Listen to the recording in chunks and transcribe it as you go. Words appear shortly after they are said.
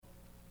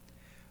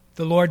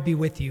The Lord be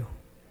with you.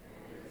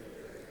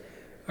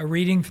 A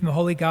reading from the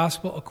Holy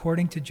Gospel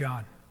according to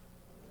John.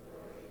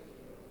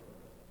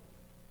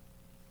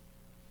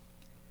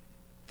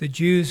 The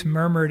Jews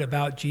murmured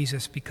about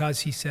Jesus because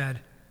he said,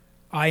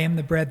 "I am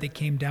the bread that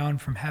came down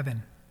from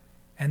heaven."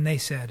 And they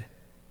said,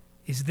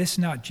 "Is this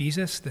not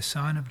Jesus, the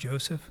son of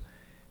Joseph?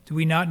 Do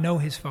we not know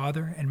his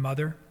father and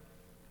mother?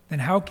 Then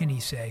how can he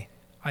say,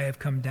 'I have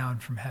come down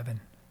from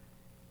heaven'?"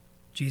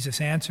 Jesus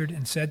answered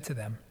and said to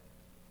them,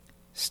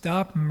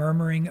 "Stop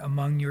murmuring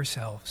among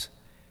yourselves.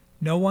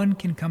 No one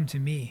can come to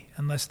me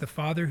unless the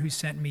Father who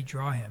sent me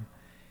draw him,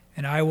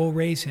 and I will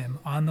raise him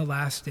on the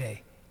last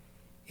day.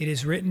 It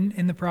is written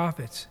in the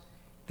prophets,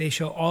 'They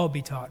shall all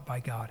be taught by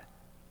God.'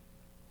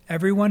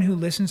 Everyone who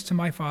listens to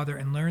my Father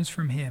and learns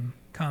from him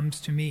comes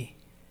to me.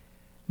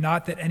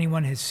 Not that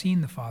anyone has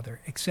seen the Father,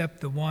 except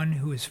the one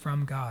who is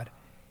from God.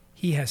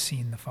 He has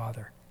seen the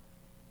Father.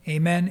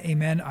 Amen,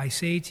 amen, I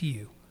say to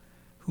you,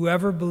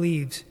 whoever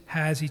believes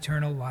has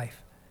eternal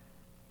life.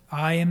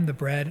 I am the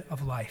bread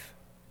of life.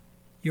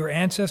 Your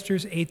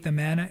ancestors ate the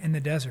manna in the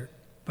desert,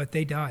 but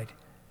they died.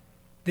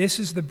 This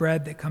is the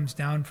bread that comes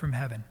down from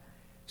heaven,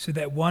 so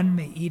that one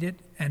may eat it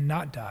and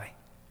not die.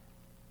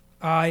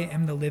 I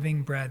am the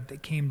living bread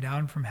that came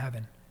down from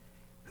heaven.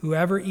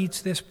 Whoever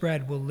eats this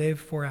bread will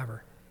live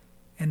forever,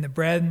 and the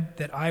bread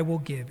that I will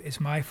give is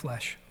my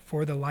flesh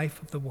for the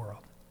life of the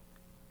world."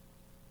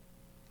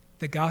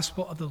 The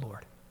Gospel of the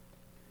Lord.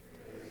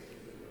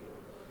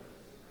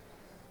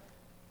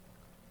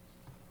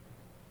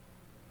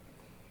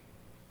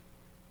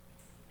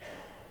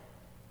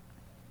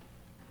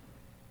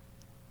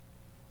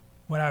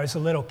 When I was a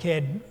little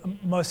kid,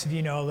 most of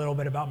you know a little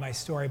bit about my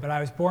story, but I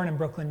was born in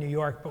Brooklyn, New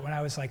York, but when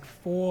I was like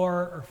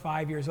 4 or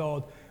 5 years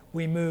old,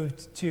 we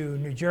moved to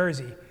New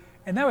Jersey.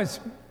 And that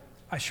was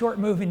a short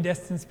move in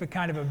distance, but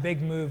kind of a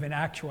big move in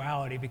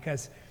actuality,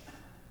 because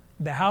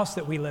the house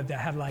that we lived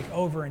at had like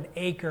over an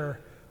acre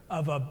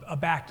of a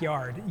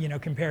backyard,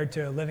 compared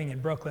to living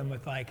in Brooklyn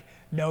with like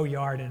no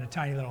yard and a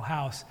tiny little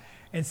house.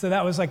 And so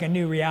that was like a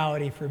new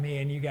reality for me,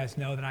 and you guys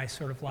know that I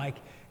sort of like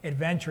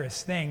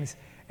adventurous things.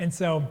 And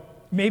so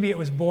maybe it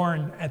was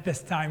born at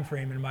this time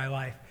frame in my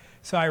life.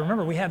 So I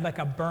remember we had like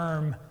a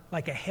berm,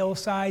 like a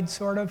hillside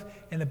sort of,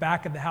 in the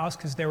back of the house,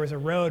 because there was a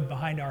road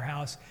behind our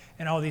house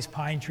and all these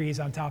pine trees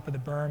on top of the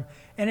berm.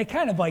 And it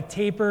kind of like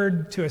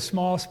tapered to a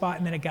small spot,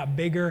 and then it got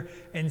bigger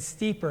and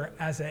steeper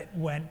as it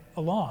went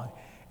along.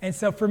 And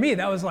so for me,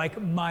 that was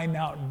like my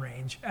mountain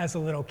range as a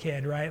little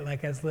kid, right?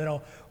 Like as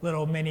little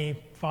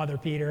mini Father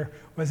Peter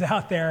was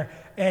out there.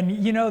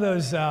 And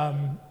those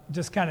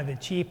just kind of the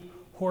cheap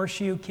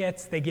horseshoe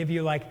kits, they give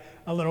you like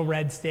a little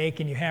red stake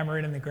and you hammer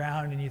it in the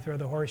ground and you throw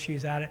the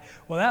horseshoes at it.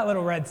 Well, that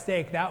little red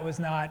stake, that was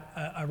not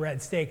a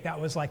red stake, that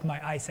was like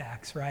my ice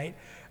axe, right?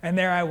 And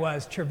there I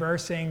was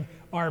traversing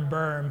our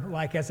berm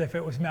like as if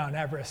it was Mount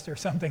Everest or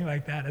something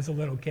like that as a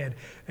little kid,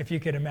 if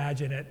you could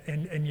imagine it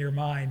in your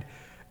mind.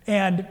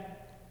 And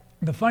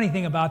the funny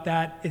thing about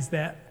that is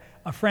that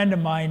a friend of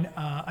mine,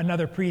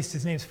 another priest,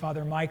 his name's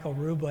Father Michael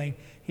Rubling,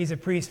 he's a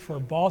priest for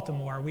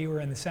Baltimore. We were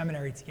in the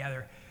seminary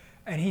together.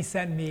 And he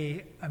sent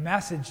me a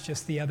message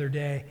just the other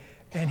day,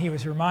 and he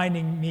was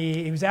reminding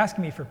me, he was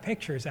asking me for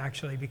pictures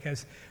actually,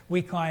 because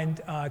we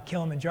climbed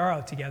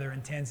Kilimanjaro together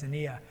in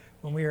Tanzania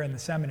when we were in the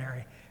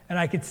seminary. And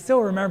I could still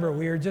remember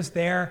we were just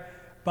there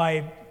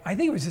I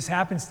think it was just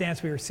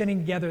happenstance, we were sitting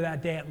together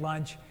that day at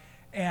lunch,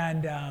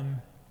 and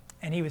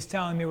he was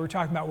telling me, we were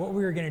talking about what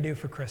we were going to do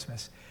for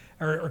Christmas,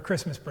 or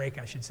Christmas break,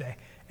 I should say.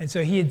 And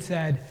so he had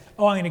said,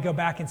 "Oh, I'm going to go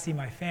back and see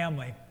my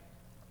family."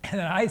 And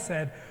then I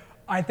said,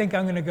 "I think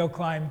I'm going to go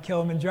climb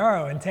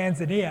Kilimanjaro in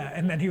Tanzania."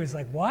 And then he was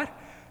like, "What?"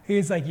 He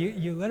was like,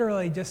 you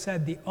literally just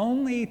said the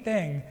only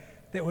thing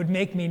that would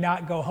make me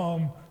not go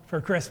home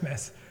for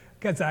Christmas,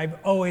 because I've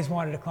always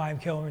wanted to climb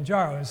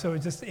Kilimanjaro. And so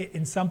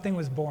something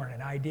was born,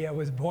 an idea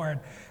was born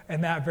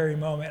in that very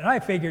moment. And I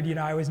figured,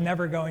 I was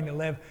never going to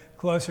live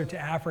closer to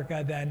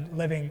Africa than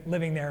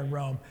living there in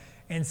Rome.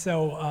 And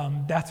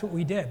so that's what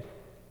we did.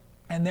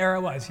 And there I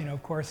was,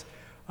 of course,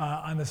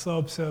 on the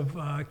slopes of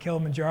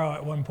Kilimanjaro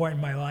at one point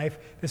in my life.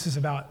 This is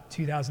about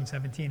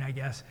 2017, I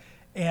guess.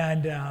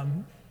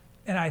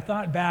 And I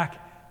thought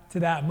back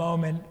to that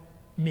moment,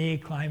 me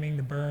climbing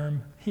the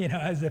berm,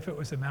 as if it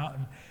was a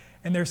mountain.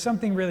 And there's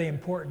something really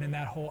important in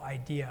that whole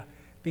idea,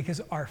 because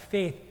our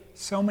faith,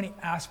 so many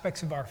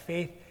aspects of our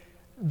faith,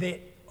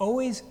 they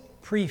always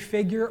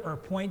prefigure or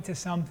point to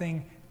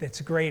something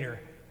that's greater.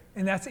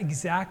 And that's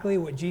exactly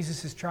what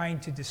Jesus is trying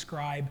to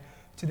describe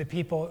to the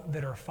people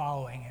that are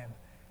following him.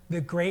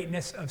 The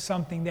greatness of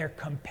something there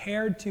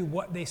compared to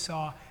what they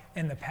saw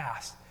in the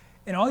past.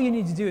 And all you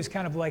need to do is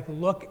kind of like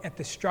look at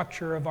the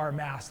structure of our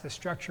Mass, the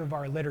structure of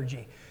our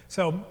liturgy.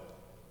 So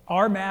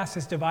our Mass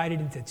is divided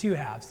into two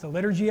halves, the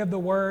liturgy of the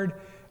Word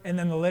and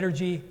then the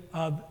liturgy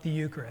of the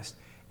Eucharist.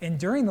 And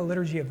during the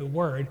liturgy of the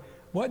Word,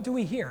 what do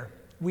we hear?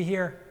 We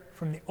hear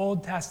from the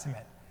Old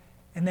Testament.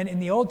 And then in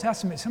the Old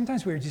Testament,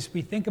 sometimes we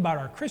think about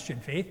our Christian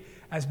faith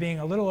as being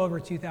a little over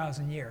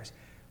 2,000 years.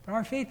 But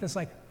our faith is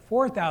like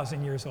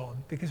 4,000 years old,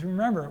 because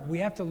remember, we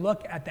have to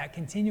look at that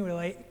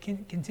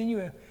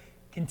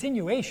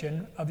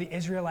continuation of the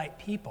Israelite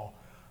people,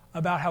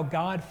 about how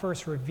God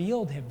first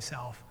revealed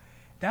himself.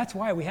 That's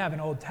why we have an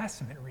Old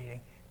Testament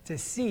reading, to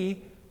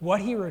see what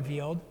he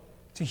revealed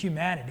to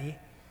humanity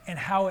and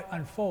how it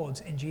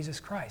unfolds in Jesus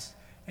Christ.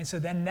 And so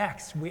then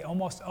next, we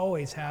almost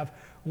always have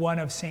one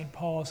of St.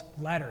 Paul's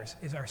letters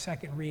is our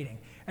second reading.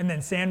 And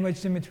then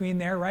sandwiched in between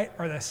there, right,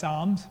 are the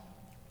Psalms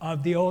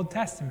of the Old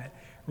Testament,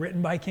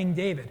 written by King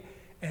David.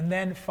 And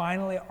then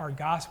finally, our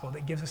gospel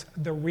that gives us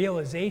the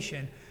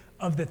realization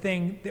of the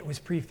thing that was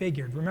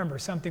prefigured. Remember,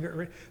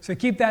 something, so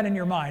keep that in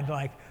your mind,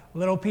 like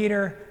little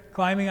Peter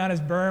climbing on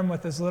his berm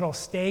with his little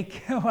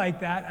stake like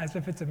that, as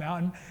if it's a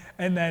mountain,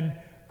 and then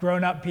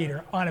grown-up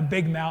Peter on a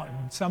big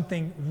mountain,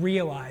 something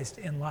realized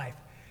in life.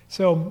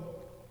 So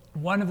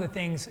one of the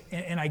things,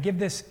 and I give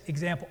this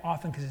example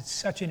often because it's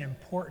such an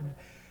important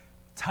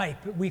type,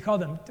 we call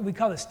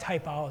this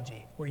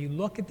typology, where you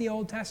look at the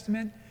Old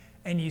Testament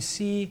and you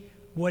see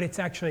what it's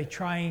actually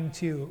trying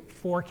to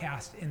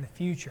forecast in the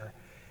future.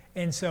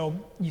 And so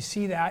you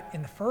see that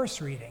in the first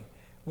reading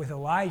with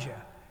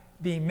Elijah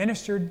being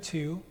ministered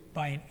to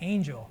by an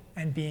angel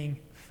and being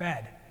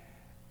fed,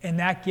 and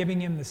that giving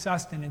him the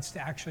sustenance to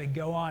actually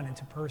go on and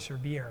to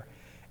persevere.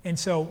 And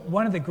so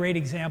one of the great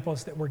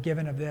examples that we're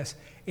given of this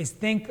is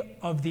think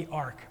of the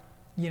ark.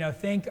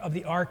 Think of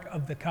the Ark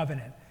of the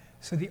Covenant.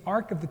 So the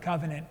Ark of the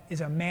Covenant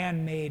is a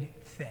man-made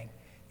thing.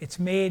 It's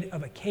made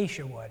of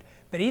acacia wood,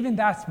 but even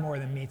that's more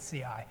than meets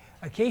the eye.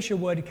 Acacia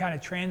wood kind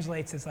of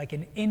translates as like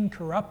an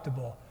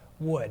incorruptible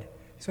wood.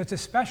 So it's a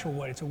special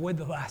wood. It's a wood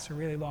that lasts a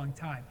really long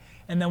time.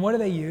 And then what do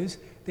they use?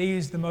 They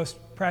use the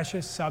most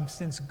precious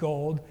substance,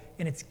 gold,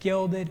 and it's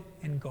gilded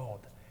in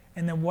gold.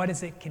 And then what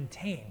does it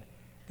contain?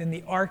 Then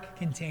the ark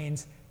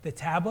contains the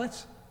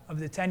tablets of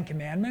the Ten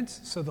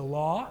Commandments, so the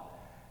law,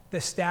 the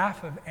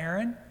staff of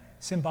Aaron,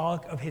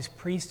 symbolic of his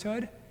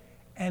priesthood,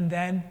 and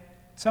then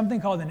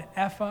something called an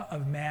ephah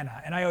of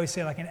manna. And I always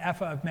say like an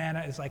ephah of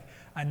manna is like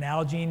a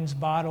Nalgene's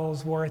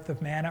bottle's worth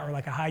of manna, or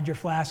like a Hydro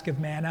flask of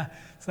manna.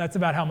 So that's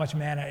about how much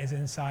manna is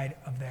inside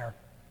of there.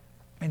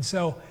 And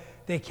so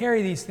they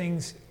carry these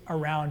things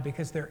around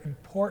because they're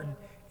important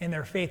in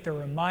their faith. They're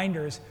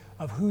reminders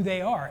of who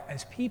they are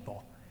as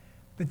people.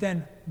 But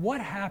then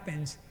what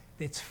happens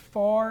that's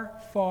far,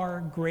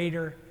 far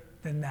greater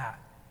than that?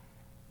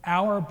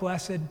 Our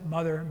Blessed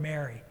Mother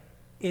Mary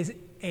is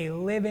a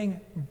living,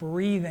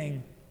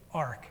 breathing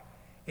ark.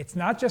 It's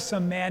not just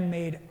some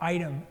man-made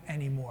item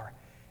anymore.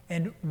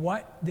 And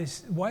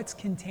what's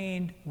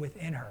contained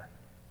within her?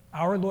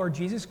 Our Lord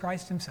Jesus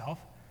Christ himself,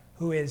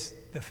 who is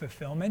the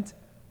fulfillment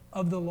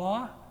of the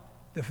law,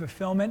 the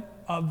fulfillment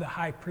of the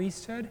high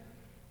priesthood,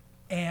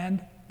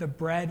 and the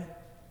bread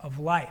of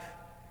life.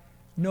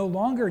 No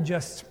longer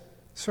just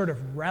sort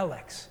of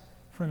relics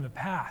from the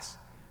past,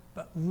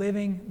 but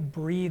living,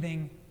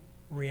 breathing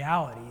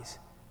realities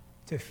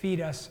to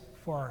feed us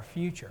for our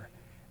future.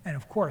 And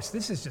of course,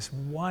 this is just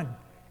one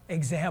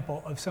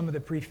example of some of the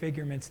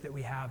prefigurements that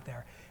we have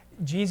there.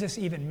 Jesus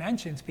even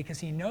mentions, because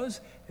he knows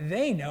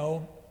they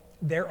know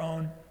their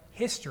own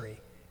history.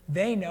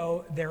 They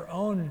know their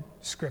own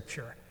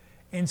scripture.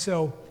 And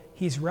so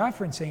he's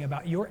referencing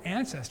about your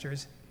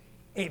ancestors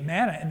ate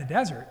manna in the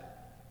desert,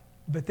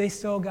 but they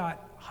still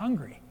got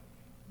hungry.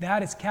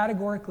 That is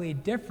categorically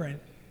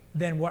different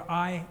than what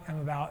I am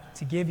about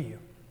to give you.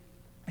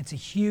 It's a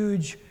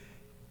huge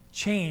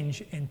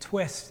change and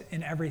twist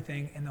in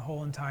everything in the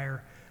whole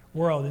entire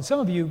world. And some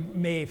of you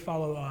may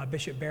follow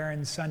Bishop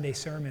Barron's Sunday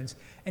sermons,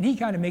 and he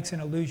kind of makes an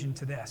allusion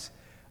to this.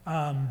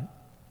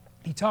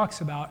 He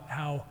talks about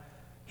how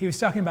he was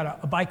talking about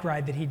a bike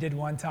ride that he did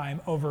one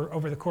time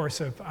over the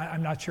course of,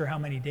 I'm not sure how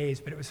many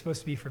days, but it was supposed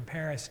to be from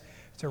Paris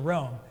to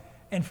Rome.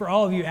 And for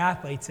all of you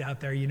athletes out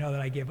there, you know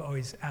that I give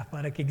always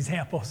athletic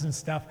examples and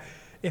stuff.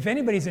 If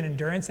anybody's an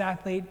endurance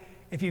athlete,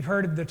 if you've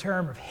heard of the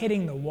term of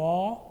hitting the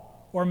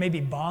wall or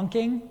maybe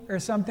bonking or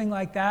something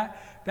like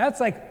that, that's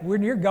like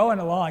when you're going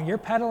along, you're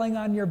pedaling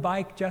on your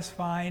bike just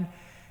fine,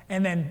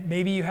 and then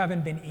maybe you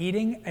haven't been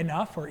eating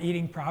enough or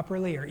eating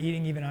properly or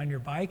eating even on your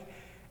bike,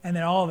 and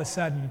then all of a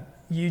sudden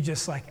you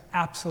just like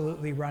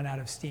absolutely run out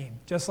of steam.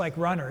 Just like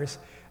runners,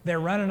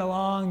 they're running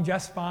along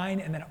just fine,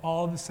 and then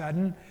all of a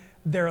sudden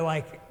they're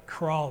like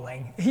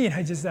crawling,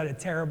 just at a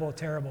terrible,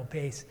 terrible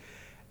pace.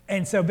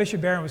 And so Bishop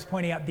Barron was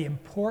pointing out the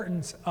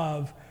importance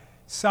of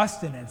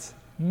sustenance,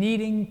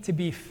 needing to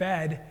be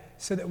fed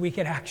so that we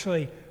could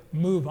actually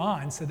move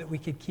on, so that we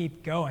could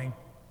keep going.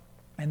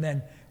 And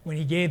then when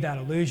he gave that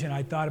allusion,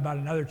 I thought about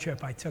another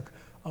trip I took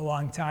a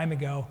long time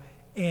ago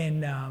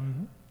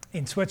in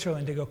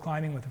Switzerland to go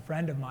climbing with a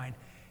friend of mine.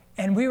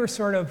 And we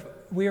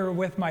were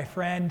with my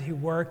friend who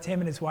worked, him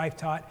and his wife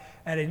taught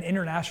at an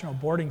international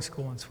boarding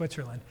school in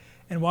Switzerland.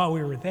 And while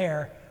we were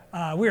there,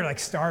 we were like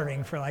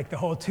starving for like the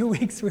whole 2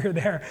 weeks we were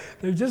there.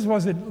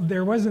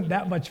 There wasn't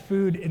that much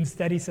food in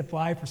steady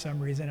supply for some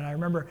reason. And I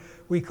remember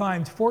we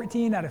climbed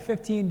 14 out of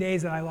 15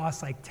 days, and I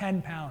lost like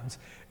 10 pounds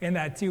in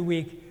that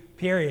 2-week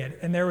period.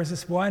 And there was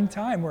this one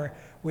time where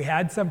we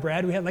had some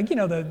bread. We had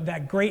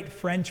that great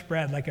French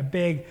bread, like a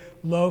big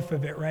loaf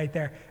of it right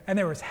there. And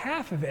there was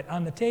half of it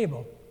on the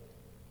table.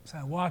 So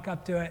I walk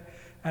up to it,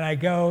 and I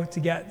go to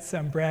get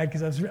some bread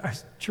because I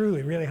was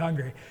truly really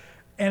hungry.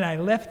 And I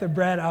lift the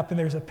bread up, and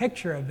there's a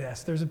picture of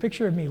this. There's a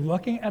picture of me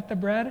looking at the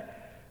bread,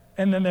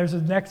 and then there's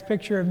a next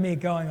picture of me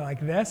going like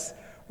this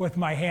with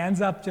my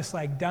hands up, just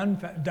like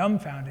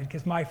dumbfounded,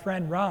 because my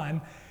friend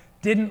Ron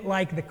didn't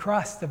like the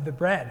crust of the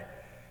bread.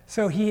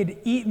 So he had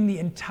eaten the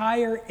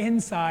entire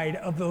inside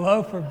of the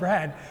loaf of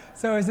bread.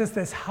 So it was just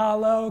this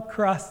hollow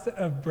crust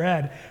of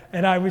bread.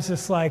 And I was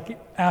just like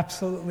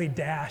absolutely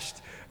dashed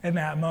in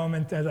that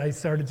moment as I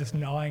started just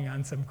gnawing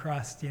on some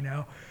crust, you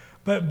know.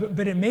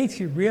 But it makes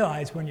you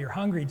realize when you're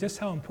hungry just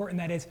how important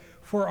that is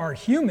for our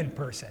human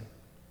person.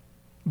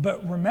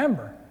 But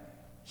remember,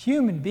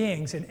 human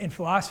beings, in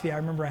philosophy, I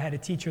remember I had a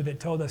teacher that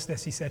told us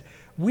this. He said,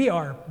 we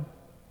are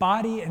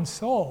body and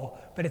soul,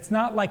 but it's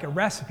not like a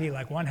recipe,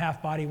 like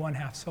 1/2 body,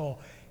 1/2 soul.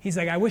 He's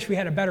like, I wish we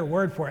had a better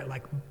word for it,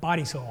 like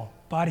body soul,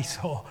 body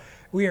soul.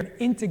 We are an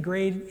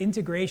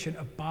integration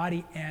of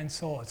body and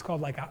soul. It's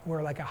called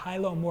we're like a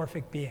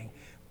hylomorphic being,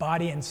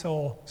 body and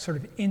soul sort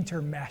of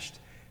intermeshed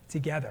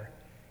together.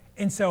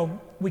 And so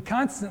we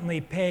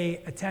constantly pay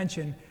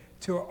attention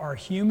to our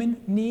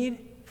human need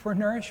for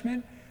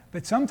nourishment,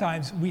 but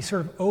sometimes we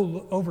sort of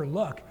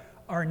overlook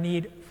our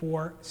need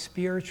for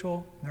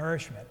spiritual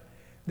nourishment.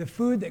 The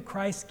food that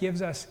Christ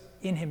gives us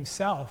in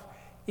himself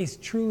is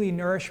truly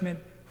nourishment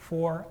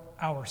for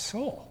our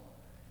soul.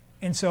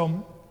 And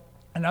so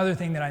another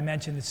thing that I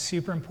mentioned that's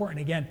super important,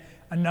 again,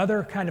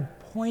 another kind of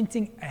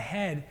pointing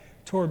ahead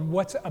toward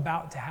what's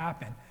about to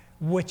happen,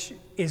 which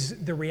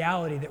is the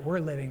reality that we're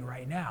living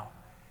right now.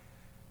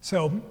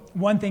 So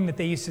one thing that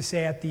they used to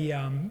say at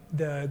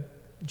the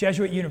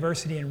Jesuit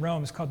University in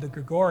Rome is called the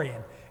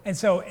Gregorian. And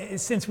so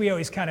since we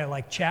always kind of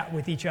like chat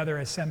with each other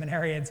as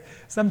seminarians,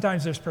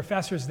 sometimes there's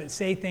professors that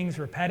say things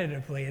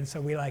repetitively, and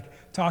so we like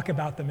talk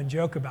about them and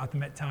joke about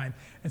them at times.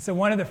 And so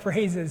one of the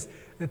phrases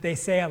that they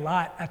say a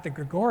lot at the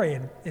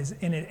Gregorian is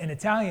in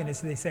Italian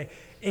is they say,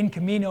 in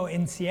cammino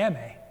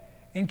insieme.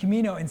 In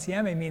cammino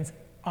insieme means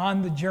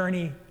on the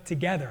journey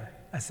together,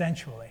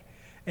 essentially.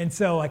 And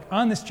so like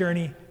on this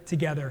journey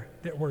together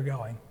that we're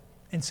going.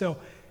 And so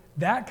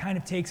that kind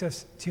of takes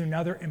us to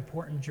another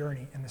important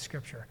journey in the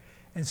scripture.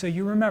 And so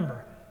you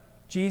remember,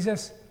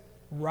 Jesus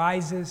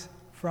rises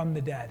from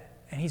the dead,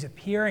 and he's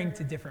appearing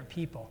to different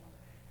people.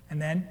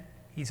 And then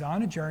he's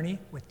on a journey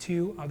with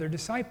 2 other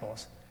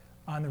disciples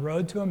on the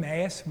road to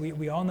Emmaus.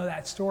 We all know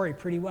that story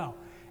pretty well.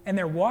 And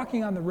they're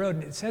walking on the road,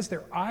 and it says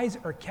their eyes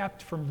are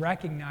kept from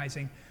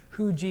recognizing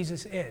who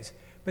Jesus is.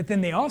 But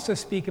then they also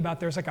speak about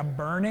there's like a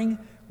burning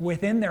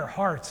within their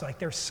hearts, like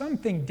there's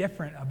something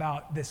different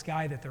about this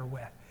guy that they're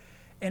with.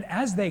 And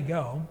as they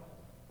go,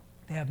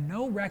 they have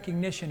no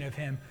recognition of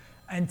him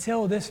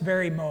until this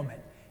very moment.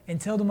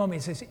 Until the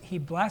moment, he says, he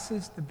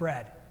blesses the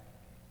bread,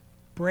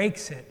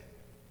 breaks it,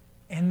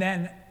 and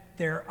then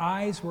their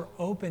eyes were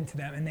open to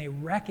them, and they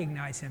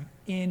recognize him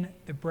in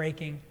the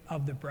breaking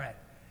of the bread.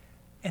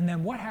 And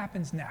then what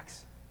happens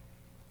next?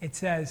 It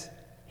says,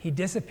 he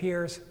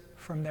disappears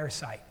from their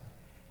sight.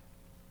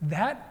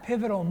 That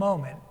pivotal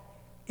moment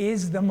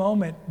is the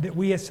moment that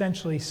we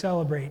essentially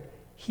celebrate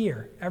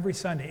here every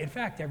Sunday, in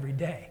fact, every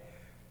day,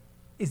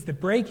 is the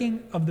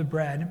breaking of the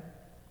bread,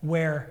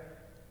 where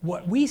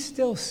what we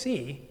still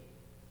see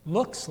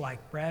looks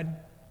like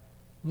bread,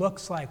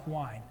 looks like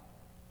wine,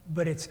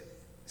 but it's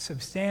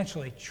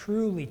substantially,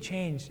 truly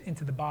changed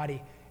into the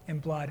body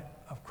and blood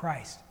of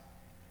Christ.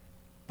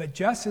 But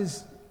just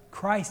as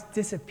Christ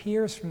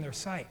disappears from their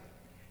sight,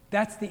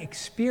 that's the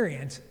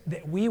experience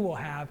that we will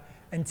have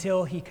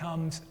until he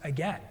comes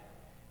again.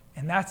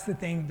 And that's the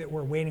thing that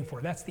we're waiting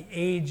for. That's the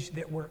age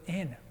that we're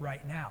in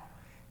right now.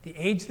 The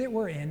age that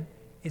we're in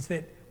is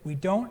that we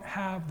don't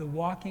have the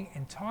walking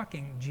and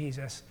talking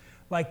Jesus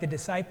like the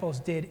disciples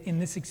did in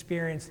this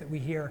experience that we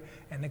hear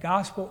in the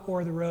gospel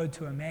or the road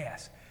to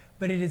Emmaus.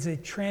 But it is a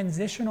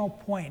transitional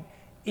point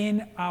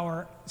in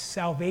our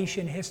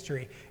salvation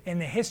history, in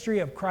the history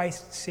of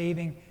Christ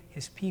saving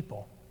his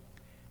people,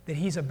 that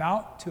he's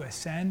about to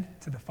ascend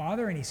to the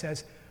Father, and he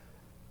says,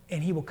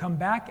 and he will come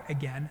back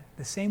again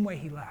the same way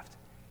he left.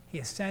 He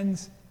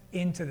ascends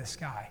into the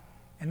sky.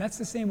 And that's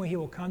the same way he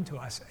will come to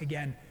us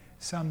again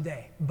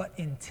someday. But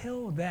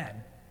until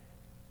then,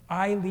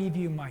 I leave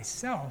you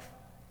myself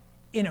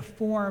in a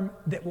form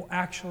that will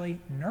actually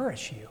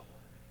nourish you.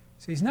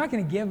 So he's not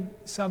going to give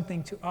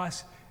something to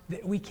us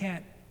that we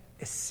can't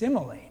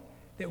assimilate,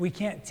 that we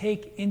can't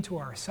take into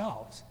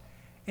ourselves.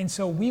 And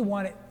so we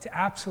want it to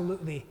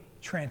absolutely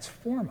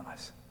transform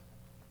us.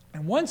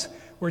 And once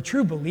we're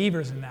true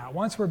believers in that,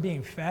 once we're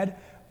being fed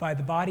by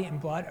the body and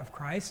blood of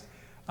Christ,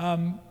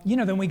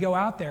 then we go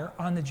out there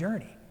on the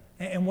journey.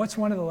 And what's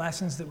one of the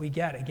lessons that we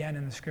get, again,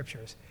 in the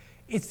scriptures?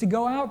 It's to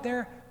go out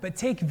there, but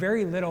take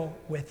very little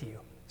with you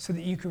so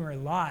that you can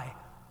rely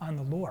on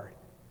the Lord.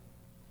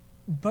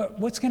 But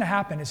what's going to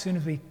happen as soon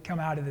as we come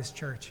out of this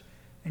church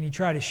and you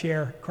try to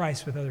share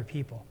Christ with other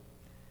people?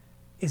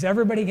 Is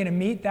everybody going to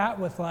meet that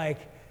with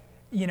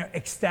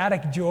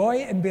ecstatic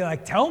joy and be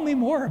like, tell me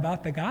more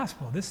about the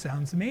gospel? This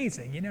sounds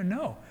amazing.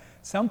 No.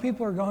 Some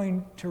people are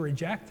going to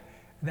reject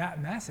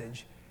that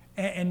message.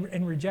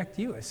 and reject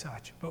you as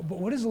such. But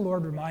what does the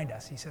Lord remind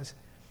us? He says,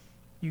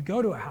 you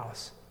go to a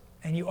house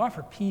and you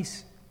offer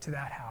peace to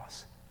that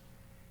house.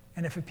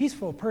 And if a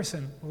peaceful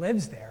person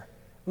lives there,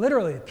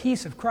 literally the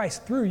peace of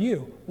Christ through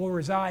you will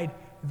reside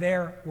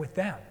there with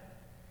them.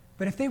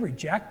 But if they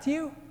reject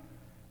you,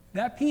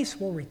 that peace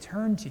will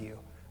return to you.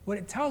 What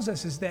it tells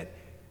us is that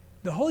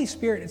the Holy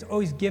Spirit is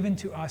always given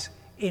to us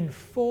in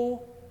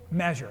full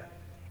measure.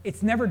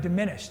 It's never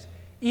diminished.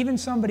 Even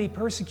somebody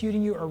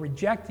persecuting you or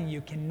rejecting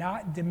you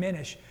cannot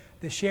diminish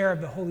the share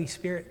of the Holy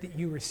Spirit that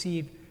you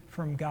receive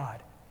from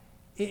God.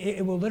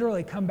 It will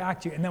literally come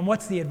back to you. And then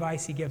what's the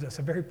advice he gives us?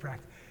 A very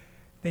practical.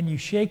 Then you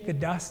shake the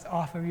dust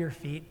off of your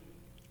feet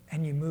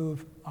and you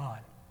move on.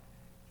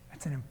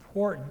 That's an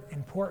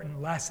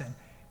important lesson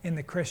in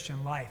the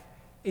Christian life,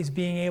 is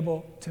being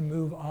able to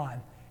move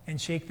on and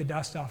shake the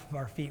dust off of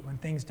our feet when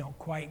things don't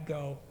quite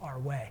go our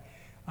way.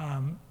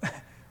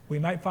 We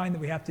might find that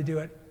we have to do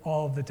it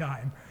all the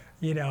time.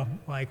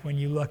 Like when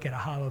you look at a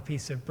hollow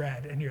piece of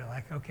bread and you're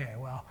like, okay,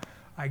 well,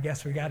 I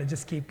guess we got to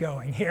just keep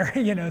going here.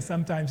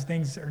 Sometimes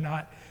things are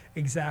not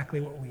exactly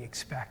what we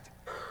expect.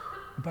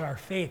 But our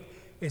faith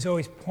is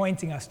always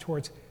pointing us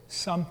towards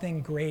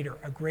something greater,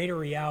 a greater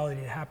reality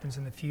that happens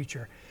in the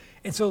future.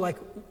 And so,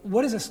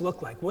 what does this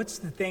look like? What's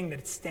the thing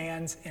that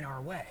stands in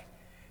our way?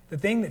 The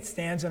thing that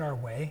stands in our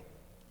way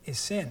is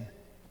sin.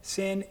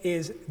 Sin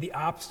is the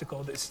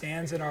obstacle that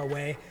stands in our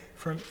way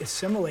from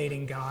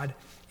assimilating God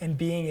and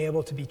being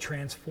able to be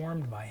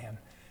transformed by him.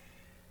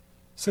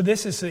 So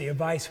this is the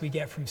advice we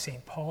get from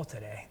St. Paul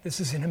today. This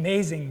is an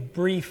amazing,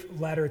 brief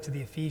letter to the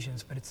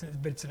Ephesians, but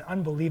it's an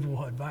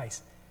unbelievable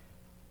advice.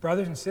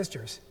 Brothers and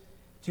sisters,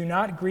 do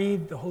not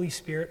grieve the Holy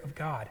Spirit of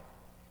God,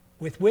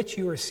 with which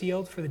you are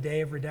sealed for the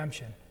day of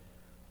redemption.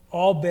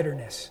 All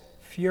bitterness,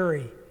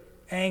 fury,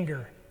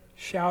 anger,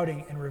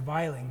 shouting, and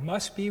reviling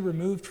must be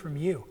removed from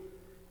you,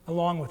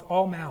 along with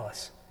all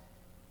malice.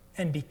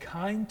 And be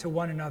kind to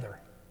one another,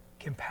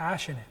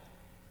 compassionate,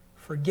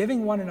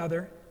 forgiving one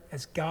another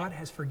as God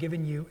has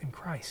forgiven you in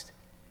Christ.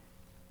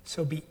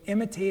 So be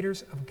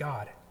imitators of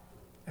God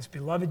as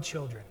beloved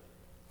children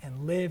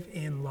and live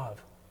in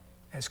love,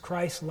 as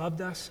Christ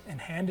loved us and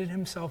handed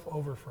himself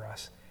over for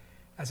us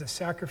as a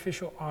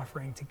sacrificial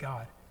offering to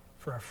God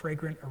for a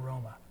fragrant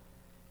aroma.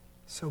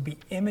 So be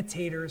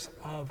imitators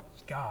of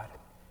God.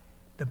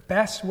 The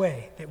best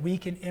way that we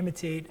can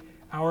imitate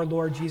our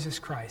Lord Jesus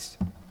Christ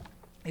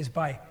is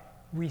by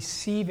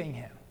receiving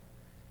him.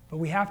 But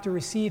we have to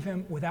receive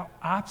him without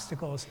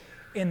obstacles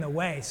in the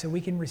way so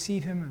we can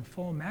receive him in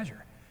full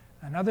measure.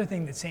 Another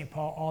thing that St.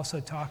 Paul also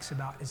talks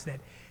about is that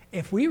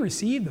if we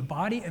receive the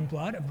body and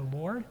blood of the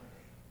Lord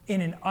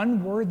in an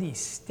unworthy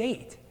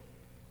state,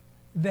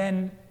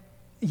 then,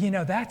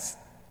 that's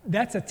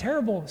a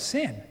terrible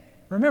sin.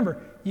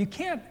 Remember, you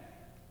can't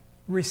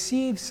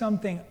receive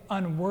something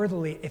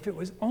unworthily if it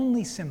was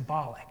only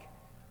symbolic.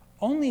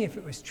 Only if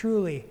it was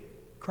truly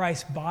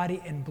Christ's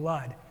body and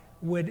blood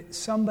would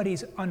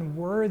somebody's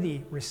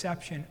unworthy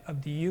reception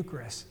of the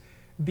Eucharist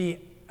be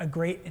a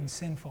great and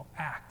sinful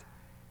act.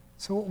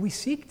 So what we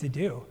seek to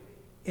do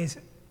is,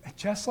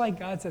 just like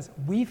God says,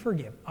 we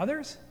forgive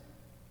others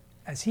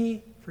as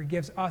he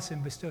forgives us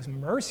and bestows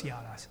mercy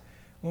on us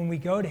when we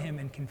go to him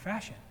in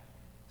confession.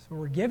 So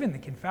we're given the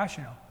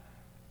confessional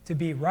to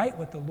be right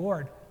with the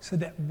Lord so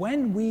that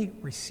when we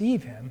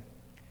receive him,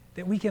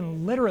 that we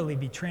can literally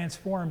be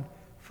transformed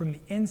from the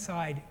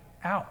inside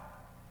out.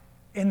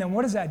 And then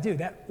what does that do?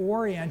 That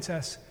orients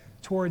us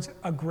towards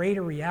a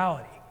greater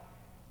reality,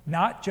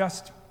 not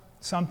just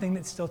something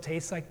that still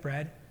tastes like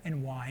bread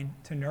and wine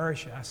to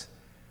nourish us,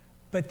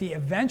 but the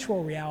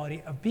eventual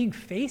reality of being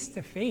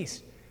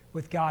face-to-face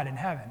with God in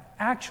heaven,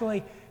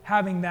 actually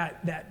having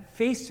that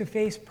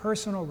face-to-face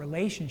personal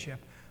relationship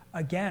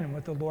again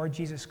with the Lord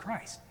Jesus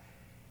Christ.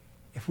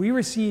 If we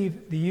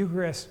receive the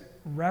Eucharist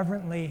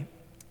reverently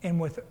and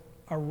with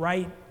a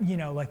right,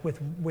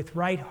 with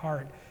right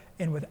heart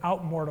and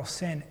without mortal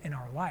sin in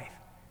our life,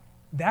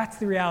 that's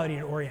the reality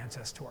it orients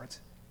us towards.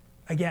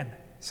 Again,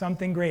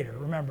 something greater.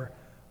 Remember,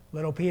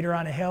 little Peter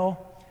on a hill,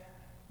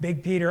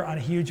 big Peter on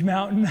a huge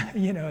mountain.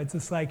 It's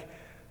just like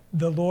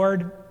the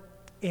Lord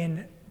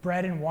in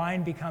bread and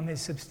wine become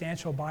his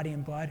substantial body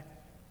and blood.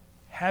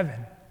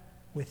 Heaven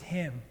with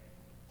him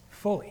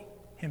fully,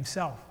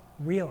 himself,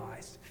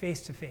 realized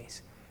face to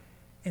face.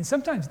 And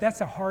sometimes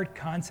that's a hard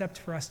concept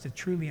for us to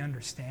truly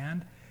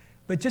understand,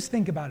 but just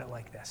think about it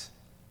like this.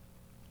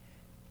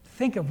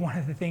 Think of one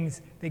of the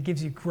things that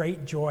gives you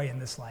great joy in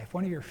this life,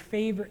 one of your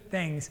favorite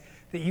things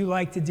that you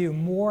like to do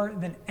more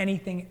than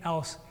anything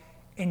else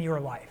in your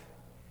life.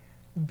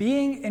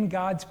 Being in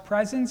God's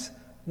presence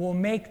will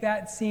make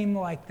that seem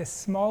like the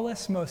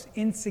smallest, most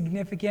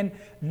insignificant,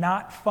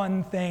 not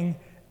fun thing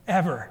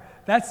ever.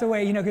 That's the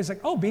way, because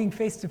being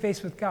face to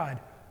face with God,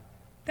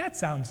 that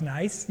sounds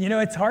nice.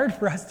 It's hard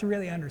for us to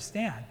really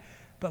understand.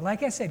 But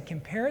like I said,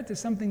 compare it to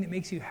something that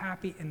makes you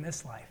happy in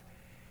this life.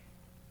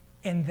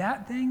 And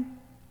that thing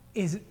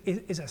is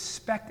a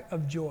speck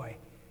of joy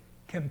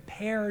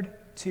compared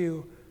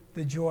to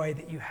the joy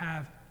that you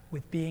have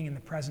with being in the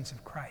presence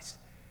of Christ.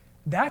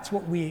 That's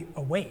what we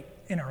await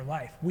in our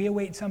life. We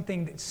await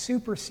something that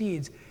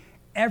supersedes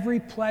every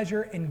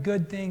pleasure and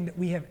good thing that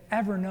we have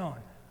ever known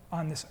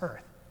on this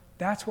earth.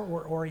 That's what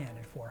we're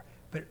oriented for.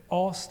 But it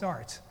all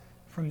starts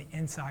from the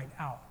inside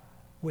out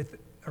with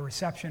a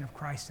reception of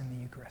Christ in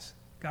the Eucharist.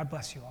 God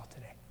bless you all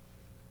today.